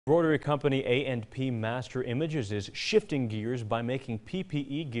Embroidery company A&p Master Images is shifting gears by making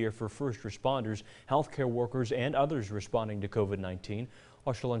PPE gear for first responders, healthcare workers, and others responding to COVID-19.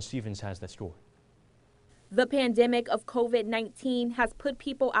 Shalon Stevens has that story. The pandemic of COVID-19 has put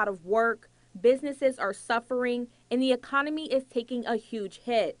people out of work, businesses are suffering, and the economy is taking a huge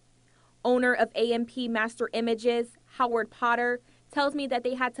hit. Owner of A&p Master Images, Howard Potter, tells me that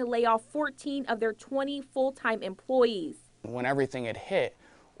they had to lay off 14 of their 20 full-time employees. When everything had hit,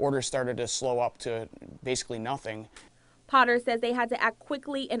 orders started to slow up to basically nothing. Potter says they had to act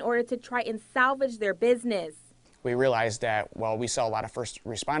quickly in order to try and salvage their business. We realized that, well, we sell a lot of first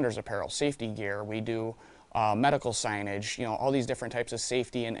responders apparel, safety gear, we do medical signage, all these different types of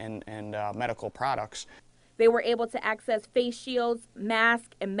safety and medical products. They were able to access face shields,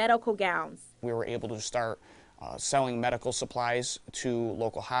 masks, and medical gowns. We were able to start selling medical supplies to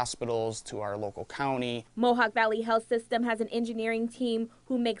local hospitals, to our local county. Mohawk Valley Health System has an engineering team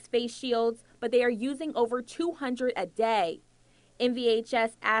who makes face shields, but they are using over 200 a day.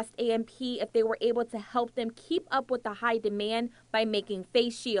 NVHS asked A&p if they were able to help them keep up with the high demand by making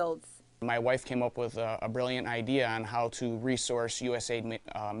face shields. My wife came up with a brilliant idea on how to resource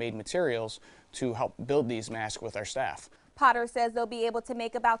USA-made materials to help build these masks with our staff. Potter says they'll be able to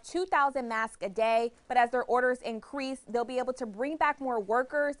make about 2,000 masks a day, but as their orders increase, they'll be able to bring back more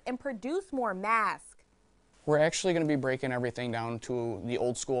workers and produce more masks. We're actually going to be breaking everything down to the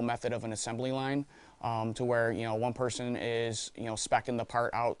old school method of an assembly line, to where one person is speccing the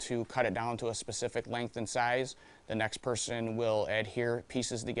part out to cut it down to a specific length and size. The next person will adhere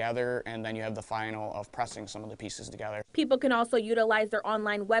pieces together, and then you have the final of pressing some of the pieces together. People can also utilize their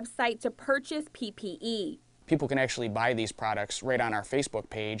online website to purchase PPE. People can actually buy these products right on our Facebook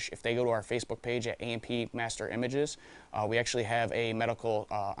page. If they go to our Facebook page at A&p Master Images, we actually have a medical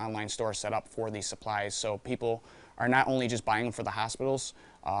online store set up for these supplies. So people are not only just buying them for the hospitals.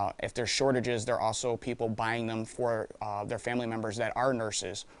 If there's shortages, there are also people buying them for their family members that are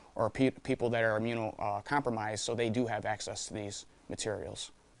nurses or people that are immunocompromised, so they do have access to these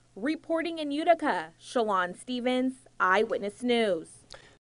materials. Reporting in Utica, Shalon Stevens, Eyewitness News.